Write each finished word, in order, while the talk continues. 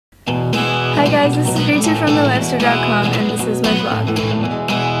Hi guys, this is Ritu from thelifestore.com and this is my vlog.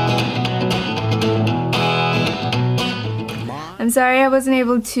 I'm sorry I wasn't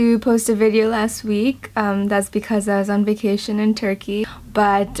able to post a video last week. That's because I was on vacation in Turkey,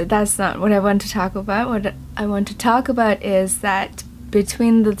 but that's not what I want to talk about. What I want to talk about is that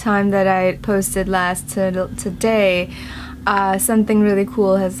between the time that I posted last to today, something really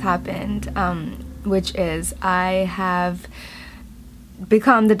cool has happened, which is I have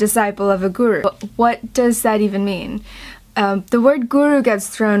become the disciple of a guru. What does that even mean? The word guru gets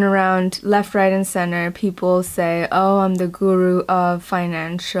thrown around left, right, and center. People say, oh, I'm the guru of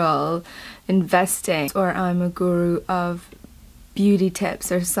financial investing, or I'm a guru of beauty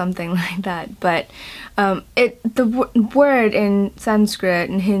tips, or something like that. But the word in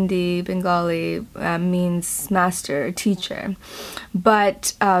Sanskrit, in Hindi, Bengali, means master, or teacher.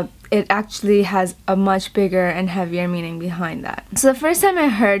 But it actually has a much bigger and heavier meaning behind that. So the first time I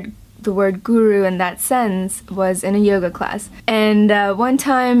heard the word guru in that sense was in a yoga class. And one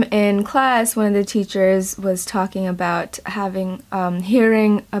time in class, one of the teachers was talking about having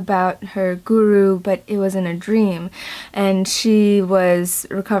hearing about her guru, but it was in a dream. And she was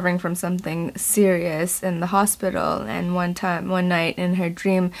recovering from something serious in the hospital. And one night in her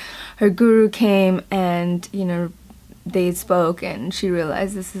dream, her guru came and, you know, they spoke and she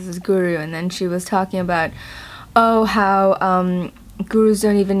realized this is his guru. And then she was talking about, oh, how gurus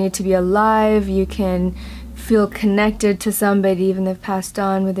don't even need to be alive. You can feel connected to somebody even if they've passed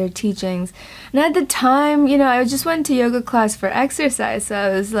on with their teachings. And at the time, you know, I just went to yoga class for exercise, so I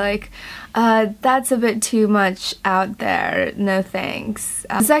was like, that's a bit too much out there, no thanks.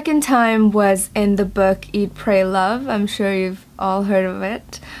 The second time was in the book Eat, Pray, Love. I'm sure you've all heard of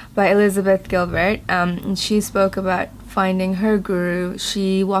it, by Elizabeth Gilbert. And she spoke about finding her guru.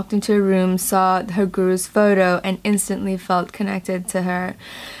 She walked into a room, saw her guru's photo, and instantly felt connected to her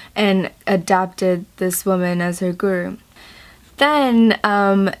and adopted this woman as her guru. Then,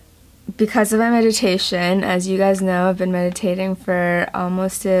 because of my meditation, as you guys know, I've been meditating for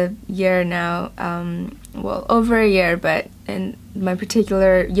almost a year now, well, over a year, but in my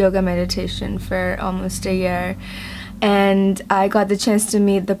particular yoga meditation for almost a year. And I got the chance to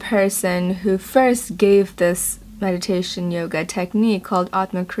meet the person who first gave this meditation yoga technique called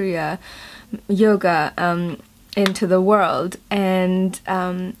Atma Kriya yoga into the world, and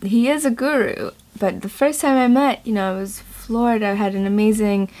he is a guru. But the first time I met, you know, I was floored. I had an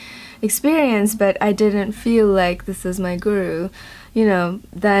amazing experience, but I didn't feel like this is my guru. You know,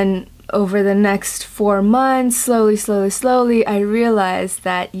 then over the next 4 months, slowly, I realized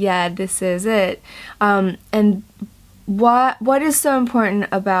that, yeah, this is it. And what is so important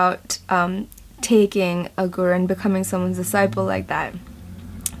about taking a guru and becoming someone's disciple like that?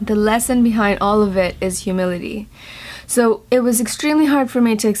 The lesson behind all of it is humility. So it was extremely hard for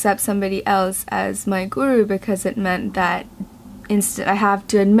me to accept somebody else as my guru, because it meant that I have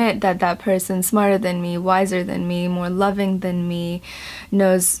to admit that that person's smarter than me, wiser than me, more loving than me,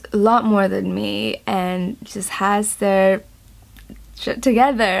 knows a lot more than me, and just has their shit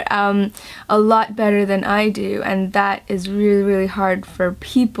together a lot better than I do. And that is really hard for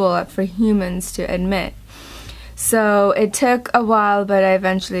people, for humans, to admit. So it took a while, but I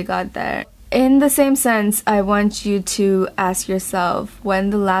eventually got there. In the same sense, I want you to ask yourself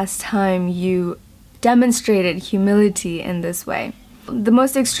when the last time you demonstrated humility in this way. The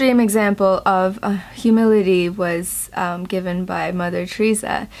most extreme example of humility was given by Mother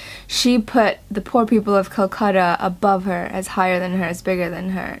Teresa. She put the poor people of Calcutta above her, as higher than her, as bigger than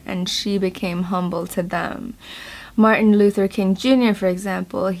her, and she became humble to them. Martin Luther King Jr., for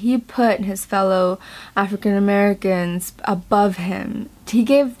example, he put his fellow African Americans above him. He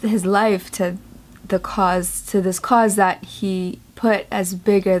gave his life to this cause that he put as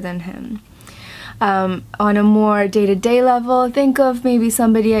bigger than him. On a more day-to-day level, think of maybe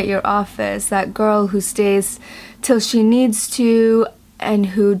somebody at your office, that girl who stays till she needs to and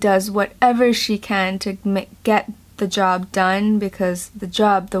who does whatever she can to get the job done, because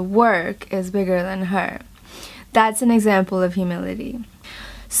the work is bigger than her. That's an example of humility.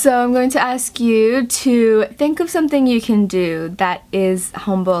 So I'm going to ask you to think of something you can do that is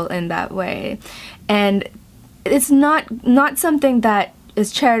humble in that way. And it's not something that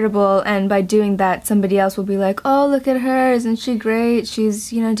is charitable, and by doing that somebody else will be like, oh, look at her, isn't she great?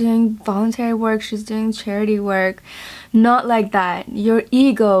 She's, you know, doing voluntary work, she's doing charity work. Not like that. Your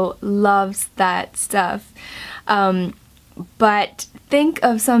ego loves that stuff. But think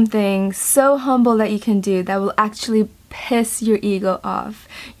of something so humble that you can do that will actually piss your ego off.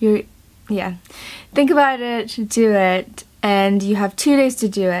 Think about it, do it, and you have 2 days to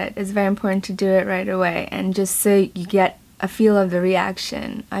do it. It's very important to do it right away, and just so you get a feel of the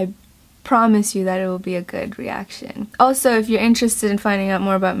reaction. I promise you that it will be a good reaction. Also, if you're interested in finding out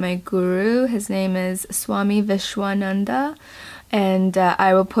more about my guru, his name is Swami Vishwananda, and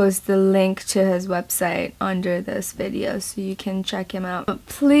I will post the link to his website under this video so you can check him out. But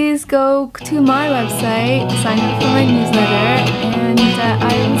please go to my website, sign up for my newsletter, and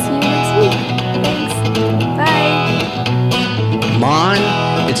I will see you next week. Thanks. Bye.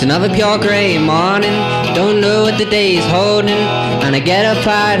 Morning, it's another pure grey morning. Don't know what the day is holding, and I get up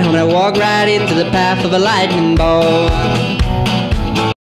right home and I walk right into the path of a lightning bolt.